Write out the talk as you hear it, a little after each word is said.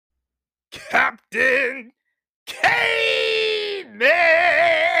Captain Caveman!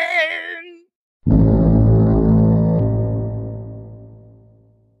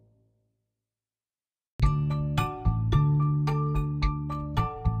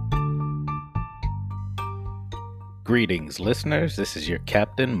 Greetings, listeners. This is your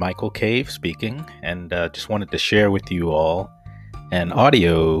Captain Michael Cave speaking, and just wanted to share with you all an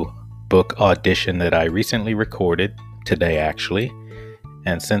audio book audition that I recently recorded today, actually.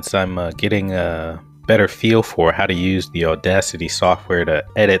 And since I'm getting a better feel for how to use the Audacity software to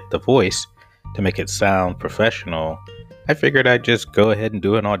edit the voice to make it sound professional, I figured I'd just go ahead and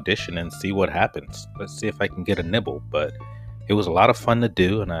do an audition and see what happens. Let's see if I can get a nibble. But it was a lot of fun to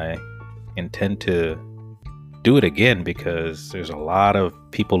do, and I intend to do it again because there's a lot of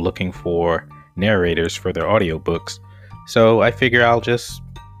people looking for narrators for their audiobooks. So I figure I'll just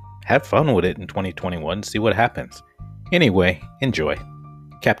have fun with it in 2021, see what happens. Anyway, enjoy.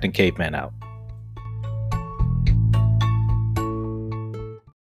 Captain Caveman out.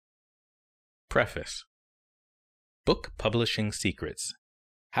 Preface. Book Publishing Secrets: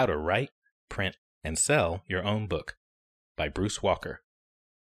 How to Write, Print, and Sell Your Own Book by Bruce Walker.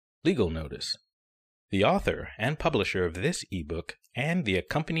 Legal notice. The author and publisher of this ebook and the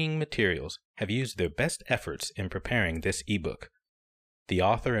accompanying materials have used their best efforts in preparing this ebook. The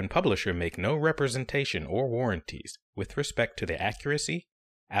author and publisher make no representation or warranties with respect to the accuracy,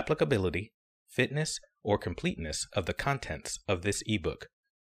 applicability, fitness, or completeness of the contents of this ebook.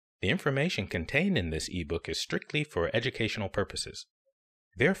 The information contained in this ebook is strictly for educational purposes.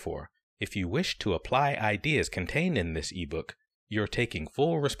 Therefore, if you wish to apply ideas contained in this ebook, you're taking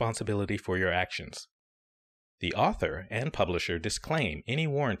full responsibility for your actions. The author and publisher disclaim any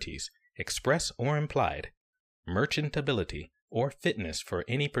warranties, express or implied, merchantability, or fitness for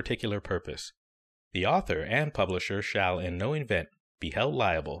any particular purpose. The author and publisher shall in no event be held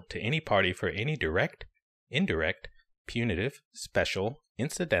liable to any party for any direct, indirect, punitive, special,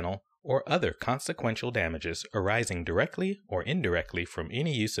 incidental, or other consequential damages arising directly or indirectly from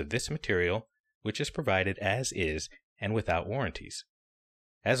any use of this material, which is provided as is and without warranties.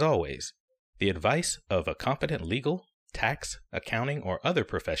 As always, the advice of a competent legal, tax, accounting, or other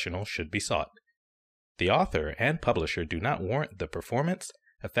professional should be sought. The author and publisher do not warrant the performance,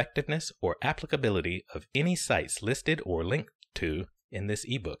 effectiveness, or applicability of any sites listed or linked to in this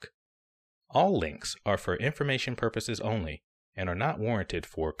ebook. All links are for information purposes only and are not warranted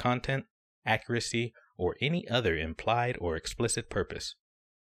for content, accuracy, or any other implied or explicit purpose.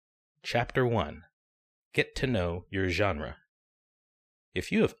 Chapter 1. Get to know your genre.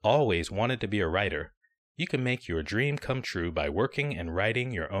 If you have always wanted to be a writer, you can make your dream come true by working and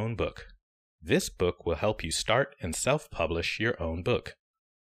writing your own book. This book will help you start and self-publish your own book.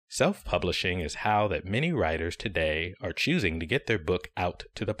 Self-publishing is how that many writers today are choosing to get their book out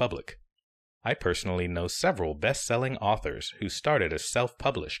to the public. I personally know several best-selling authors who started as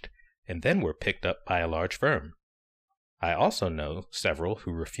self-published and then were picked up by a large firm. I also know several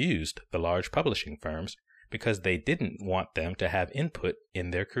who refused the large publishing firms because they didn't want them to have input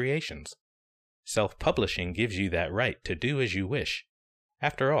in their creations. Self-publishing gives you that right to do as you wish.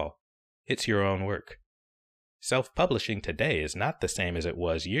 After all, it's your own work. Self-publishing today is not the same as it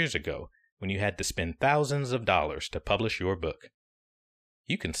was years ago when you had to spend thousands of dollars to publish your book.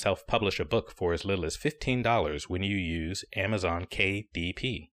 You can self-publish a book for as little as $15 when you use Amazon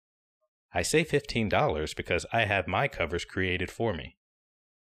KDP. I say $15 because I have my covers created for me.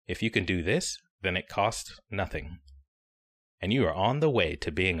 If you can do this, then it costs nothing, and you are on the way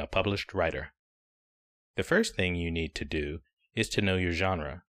to being a published writer. The first thing you need to do is to know your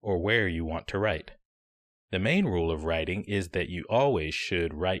genre, or where you want to write. The main rule of writing is that you always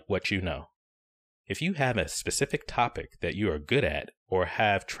should write what you know. If you have a specific topic that you are good at or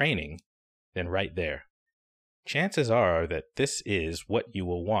have training, then write there. Chances are that this is what you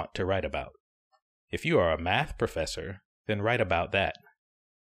will want to write about. If you are a math professor, then write about that.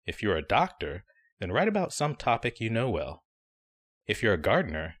 If you're a doctor, then write about some topic you know well. If you're a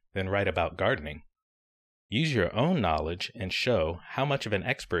gardener, then write about gardening. Use your own knowledge and show how much of an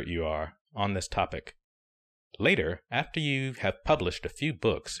expert you are on this topic. Later, after you have published a few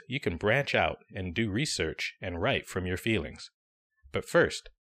books, you can branch out and do research and write from your feelings. But first,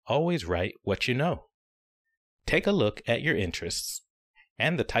 always write what you know. Take a look at your interests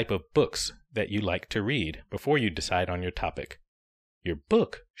and the type of books that you like to read before you decide on your topic. Your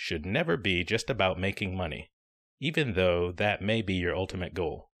book should never be just about making money, even though that may be your ultimate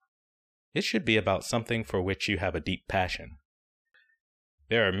goal. It should be about something for which you have a deep passion.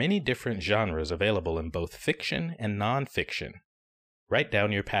 There are many different genres available in both fiction and non-fiction. Write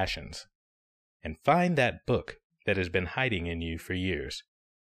down your passions and find that book that has been hiding in you for years.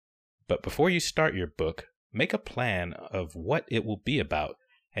 But before you start your book, make a plan of what it will be about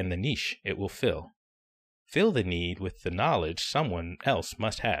and the niche it will fill. Fill the need with the knowledge someone else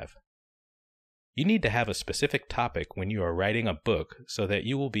must have. You need to have a specific topic when you are writing a book so that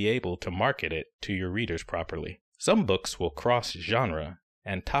you will be able to market it to your readers properly. Some books will cross genre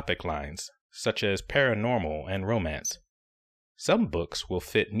and topic lines, such as paranormal and romance. Some books will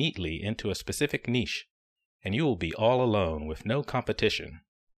fit neatly into a specific niche, and you will be all alone with no competition.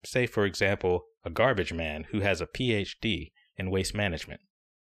 Say, for example, a garbage man who has a PhD in waste management.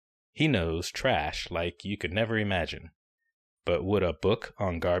 He knows trash like you could never imagine. But would a book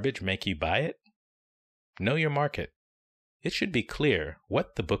on garbage make you buy it? Know your market. It should be clear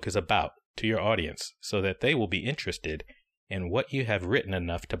what the book is about to your audience so that they will be interested in what you have written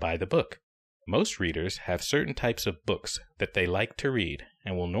enough to buy the book. Most readers have certain types of books that they like to read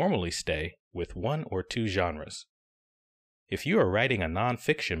and will normally stay with one or two genres. If you are writing a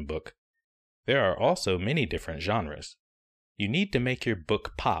nonfiction book, there are also many different genres. You need to make your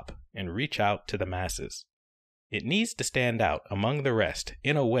book pop and reach out to the masses. It needs to stand out among the rest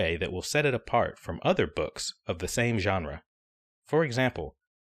in a way that will set it apart from other books of the same genre. For example,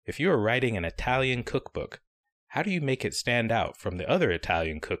 if you are writing an Italian cookbook, how do you make it stand out from the other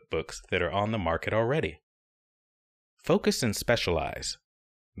Italian cookbooks that are on the market already? Focus and specialize.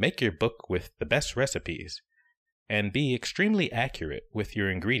 Make your book with the best recipes, and be extremely accurate with your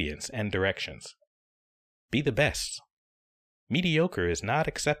ingredients and directions. Be the best. Mediocre is not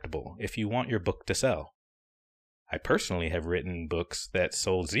acceptable if you want your book to sell. I personally have written books that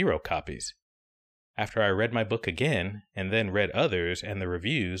sold 0 copies. After I read my book again, and then read others and the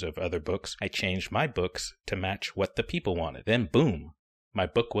reviews of other books, I changed my books to match what the people wanted. Then boom, my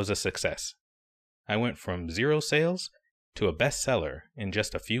book was a success. I went from 0 sales to a bestseller in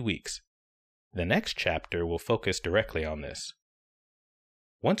just a few weeks. The next chapter will focus directly on this.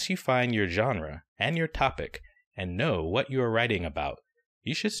 Once you find your genre and your topic and know what you are writing about,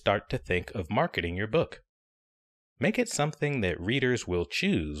 you should start to think of marketing your book. Make it something that readers will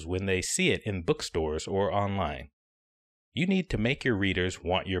choose when they see it in bookstores or online. You need to make your readers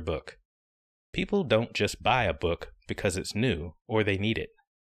want your book. People don't just buy a book because it's new or they need it.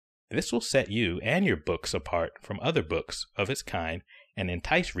 This will set you and your books apart from other books of its kind and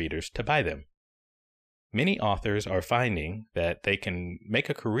entice readers to buy them. Many authors are finding that they can make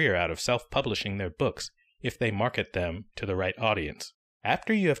a career out of self-publishing their books if they market them to the right audience.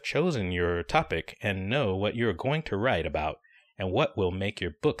 After you have chosen your topic and know what you are going to write about and what will make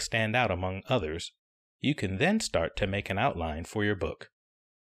your book stand out among others, you can then start to make an outline for your book.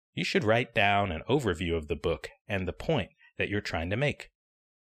 You should write down an overview of the book and the point that you're trying to make.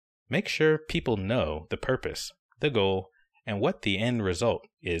 Make sure people know the purpose, the goal, and what the end result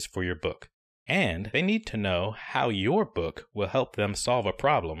is for your book. And they need to know how your book will help them solve a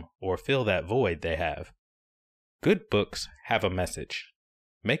problem or fill that void they have. Good books have a message.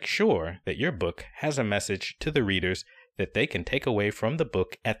 Make sure that your book has a message to the readers that they can take away from the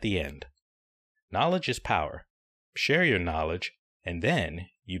book at the end. Knowledge is power. Share your knowledge, and then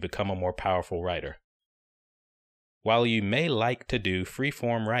you become a more powerful writer. While you may like to do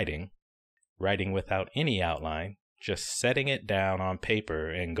free-form writing without any outline, just setting it down on paper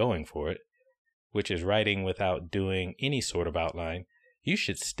and going for it, which is writing without doing any sort of outline, you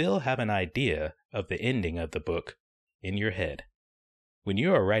should still have an idea of the ending of the book in your head. When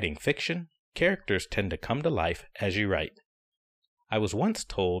you are writing fiction, characters tend to come to life as you write. I was once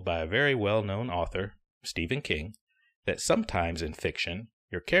told by a very well-known author, Stephen King, that sometimes in fiction,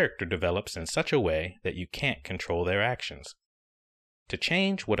 your character develops in such a way that you can't control their actions. To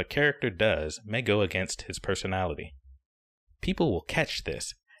change what a character does may go against his personality. People will catch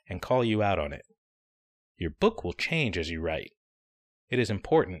this and call you out on it. Your book will change as you write. It is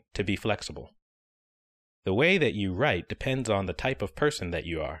important to be flexible. The way that you write depends on the type of person that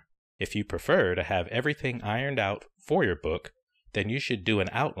you are. If you prefer to have everything ironed out for your book, then you should do an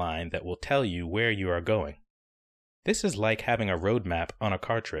outline that will tell you where you are going. This is like having a roadmap on a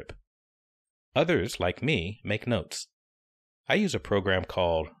car trip. Others, like me, make notes. I use a program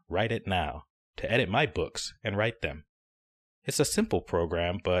called Write It Now to edit my books and write them. It's a simple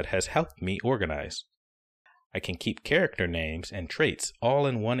program, but has helped me organize. I can keep character names and traits all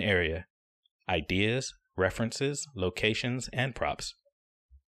in one area, ideas, references, locations, and props.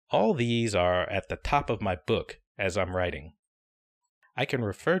 All these are at the top of my book as I'm writing. I can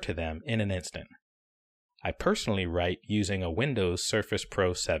refer to them in an instant. I personally write using a Windows Surface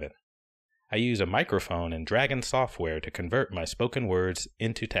Pro 7. I use a microphone and Dragon software to convert my spoken words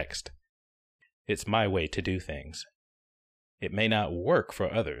into text. It's my way to do things. It may not work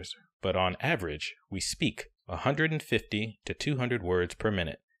for others, but on average, we speak 150 to 200 words per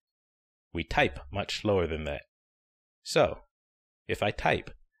minute. We type much slower than that. So, if I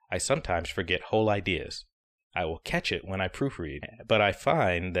type, I sometimes forget whole ideas. I will catch it when I proofread, but I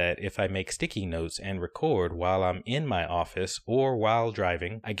find that if I make sticky notes and record while I'm in my office or while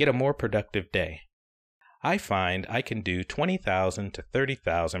driving, I get a more productive day. I find I can do 20,000 to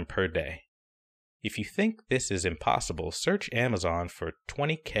 30,000 per day. If you think this is impossible, search Amazon for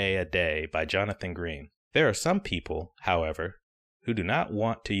 20K a day by Jonathan Green. There are some people, however, who do not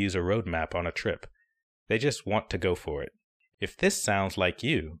want to use a roadmap on a trip. They just want to go for it. If this sounds like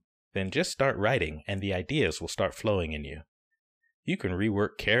you, then just start writing and the ideas will start flowing in you. You can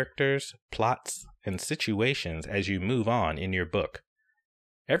rework characters, plots, and situations as you move on in your book.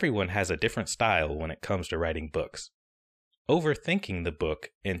 Everyone has a different style when it comes to writing books. Overthinking the book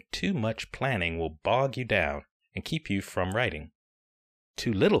and too much planning will bog you down and keep you from writing.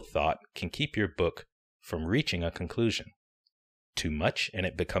 Too little thought can keep your book from reaching a conclusion. Too much and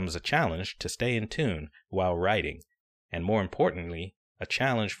it becomes a challenge to stay in tune while writing, and more importantly, a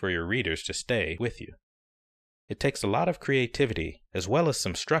challenge for your readers to stay with you. It takes a lot of creativity as well as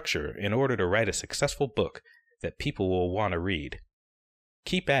some structure in order to write a successful book that people will want to read.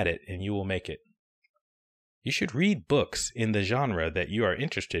 Keep at it and you will make it. You should read books in the genre that you are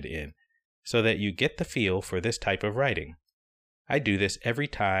interested in so that you get the feel for this type of writing. I do this every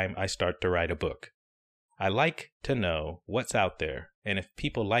time I start to write a book. I like to know what's out there and if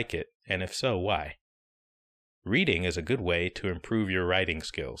people like it, and if so, why. Reading is a good way to improve your writing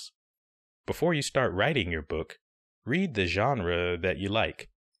skills. Before you start writing your book, read the genre that you like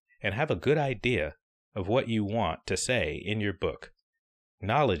and have a good idea of what you want to say in your book.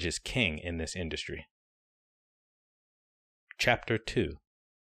 Knowledge is king in this industry. Chapter 2.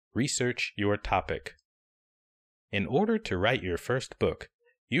 Research your topic. In order to write your first book,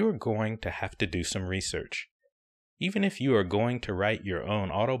 you are going to have to do some research. Even if you are going to write your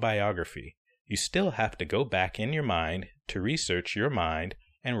own autobiography, you still have to go back in your mind to research your mind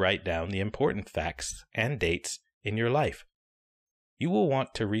and write down the important facts and dates in your life. You will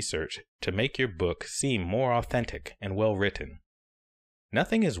want to research to make your book seem more authentic and well written.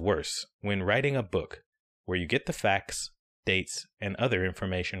 Nothing is worse when writing a book where you get the facts, dates, and other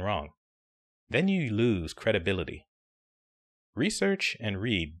information wrong. Then you lose credibility. Research and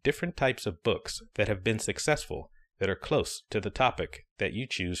read different types of books that have been successful that are close to the topic that you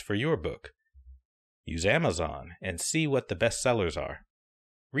choose for your book. Use Amazon and see what the best sellers are.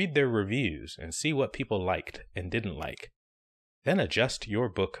 Read their reviews and see what people liked and didn't like. Then adjust your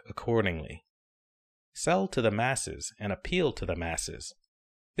book accordingly. Sell to the masses and appeal to the masses.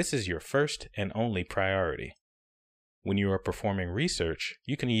 This is your first and only priority. When you are performing research,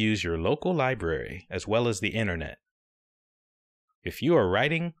 you can use your local library as well as the internet. If you are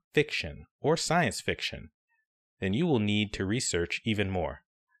writing fiction or science fiction, then you will need to research even more.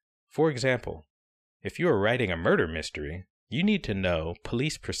 For example, if you are writing a murder mystery, you need to know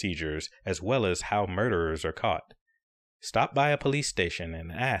police procedures as well as how murderers are caught. Stop by a police station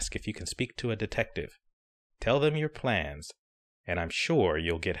and ask if you can speak to a detective. Tell them your plans, and I'm sure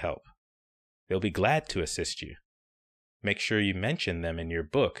you'll get help. They'll be glad to assist you. Make sure you mention them in your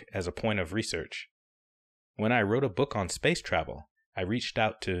book as a point of research. When I wrote a book on space travel, I reached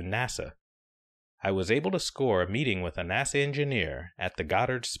out to NASA. I was able to score a meeting with a NASA engineer at the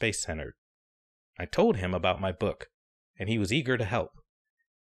Goddard Space Center. I told him about my book, and he was eager to help.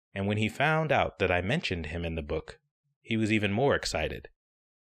 And when he found out that I mentioned him in the book, he was even more excited.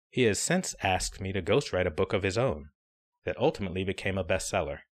 He has since asked me to ghostwrite a book of his own that ultimately became a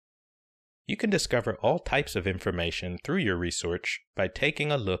bestseller. You can discover all types of information through your research by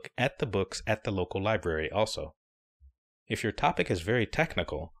taking a look at the books at the local library also. If your topic is very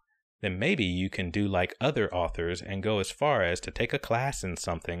technical, then maybe you can do like other authors and go as far as to take a class in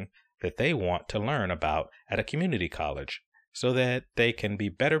something that they want to learn about at a community college so that they can be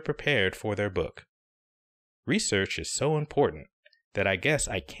better prepared for their book. Research is so important that I guess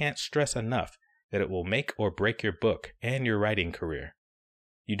I can't stress enough that it will make or break your book and your writing career.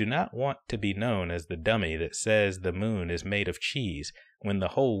 You do not want to be known as the dummy that says the moon is made of cheese when the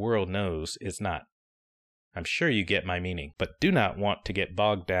whole world knows it's not. I'm sure you get my meaning, but do not want to get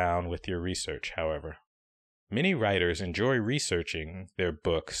bogged down with your research, however. Many writers enjoy researching their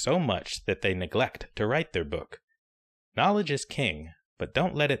book so much that they neglect to write their book. Knowledge is king, but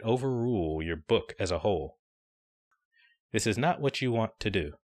don't let it overrule your book as a whole. This is not what you want to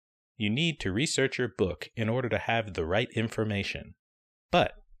do. You need to research your book in order to have the right information.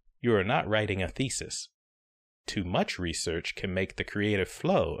 But you are not writing a thesis. Too much research can make the creative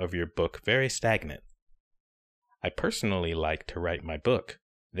flow of your book very stagnant. I personally like to write my book,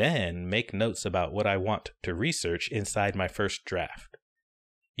 then make notes about what I want to research inside my first draft.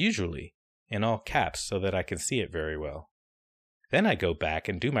 Usually, in all caps so that I can see it very well. Then I go back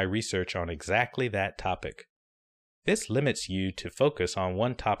and do my research on exactly that topic. This limits you to focus on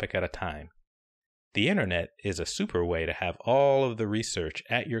one topic at a time. The internet is a super way to have all of the research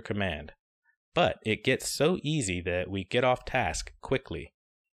at your command, but it gets so easy that we get off task quickly,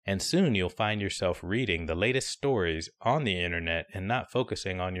 and soon you'll find yourself reading the latest stories on the internet and not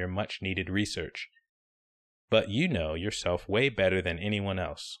focusing on your much needed research. But you know yourself way better than anyone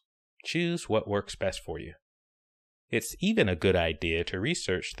else. Choose what works best for you. It's even a good idea to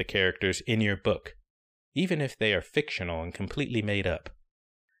research the characters in your book, even if they are fictional and completely made up.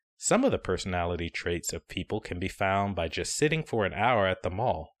 Some of the personality traits of people can be found by just sitting for an hour at the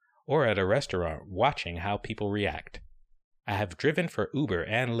mall or at a restaurant watching how people react. I have driven for Uber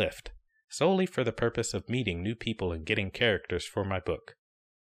and Lyft solely for the purpose of meeting new people and getting characters for my book.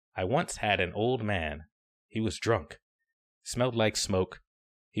 I once had an old man. He was drunk, smelled like smoke.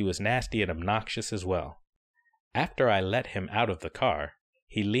 He was nasty and obnoxious as well. After I let him out of the car,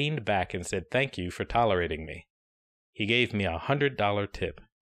 he leaned back and said thank you for tolerating me. He gave me $100 tip.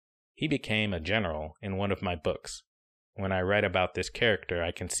 He became a general in one of my books. When I write about this character,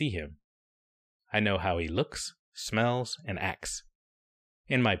 I can see him. I know how he looks, smells, and acts.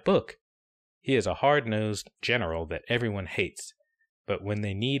 In my book, he is a hard-nosed general that everyone hates, but when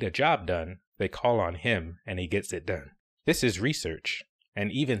they need a job done, they call on him and he gets it done. This is research,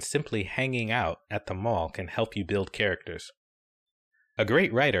 and even simply hanging out at the mall can help you build characters. A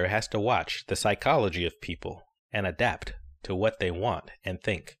great writer has to watch the psychology of people and adapt to what they want and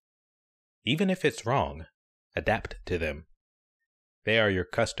think. Even if it's wrong, adapt to them. They are your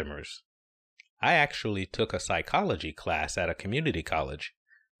customers. I actually took a psychology class at a community college.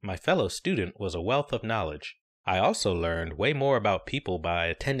 My fellow student was a wealth of knowledge. I also learned way more about people by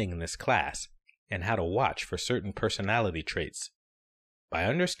attending this class and how to watch for certain personality traits. By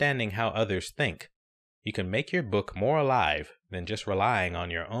understanding how others think, you can make your book more alive than just relying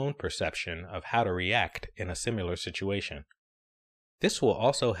on your own perception of how to react in a similar situation. This will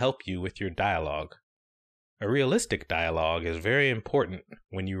also help you with your dialogue. A realistic dialogue is very important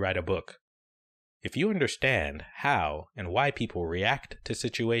when you write a book. If you understand how and why people react to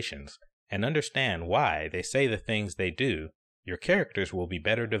situations and understand why they say the things they do, your characters will be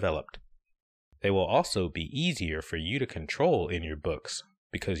better developed. They will also be easier for you to control in your books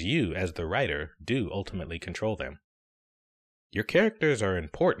because you, as the writer, do ultimately control them. Your characters are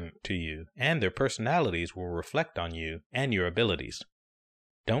important to you, and their personalities will reflect on you and your abilities.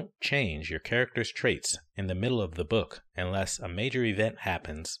 Don't change your character's traits in the middle of the book unless a major event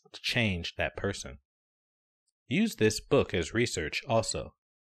happens to change that person. Use this book as research also,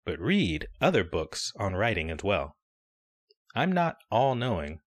 but read other books on writing as well. I'm not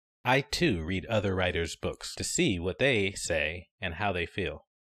all-knowing. I too read other writers' books to see what they say and how they feel.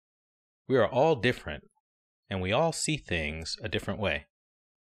 We are all different, and we all see things a different way.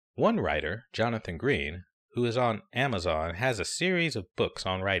 One writer, Jonathan Green, who is on Amazon, has a series of books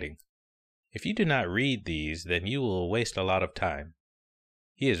on writing. If you do not read these, then you will waste a lot of time.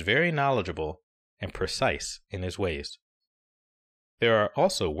 He is very knowledgeable and precise in his ways. There are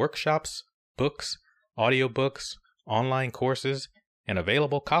also workshops, books, audiobooks, online courses, and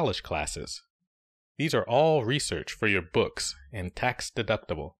available college classes. These are all research for your books and tax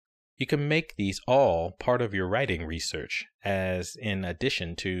deductible. You can make these all part of your writing research, as in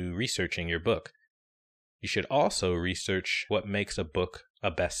addition to researching your book. You should also research what makes a book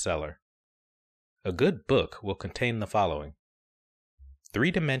a bestseller. A good book will contain the following: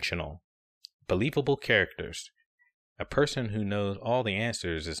 three-dimensional, believable characters. A person who knows all the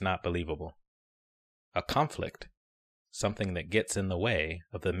answers is not believable. A conflict, something that gets in the way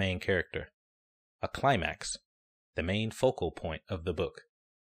of the main character. A climax, the main focal point of the book.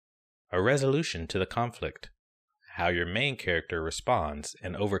 A resolution to the conflict, how your main character responds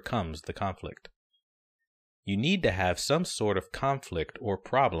and overcomes the conflict. You need to have some sort of conflict or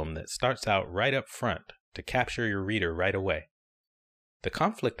problem that starts out right up front to capture your reader right away. The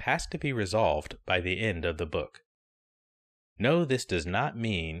conflict has to be resolved by the end of the book. No, this does not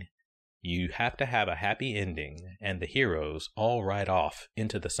mean you have to have a happy ending and the heroes all ride off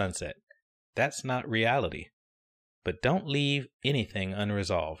into the sunset. That's not reality. But don't leave anything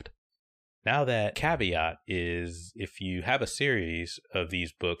unresolved. Now that caveat is, if you have a series of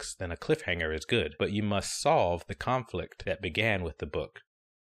these books, then a cliffhanger is good, but you must solve the conflict that began with the book.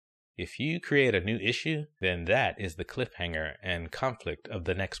 If you create a new issue, then that is the cliffhanger and conflict of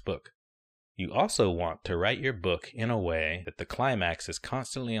the next book. You also want to write your book in a way that the climax is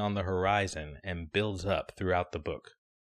constantly on the horizon and builds up throughout the book.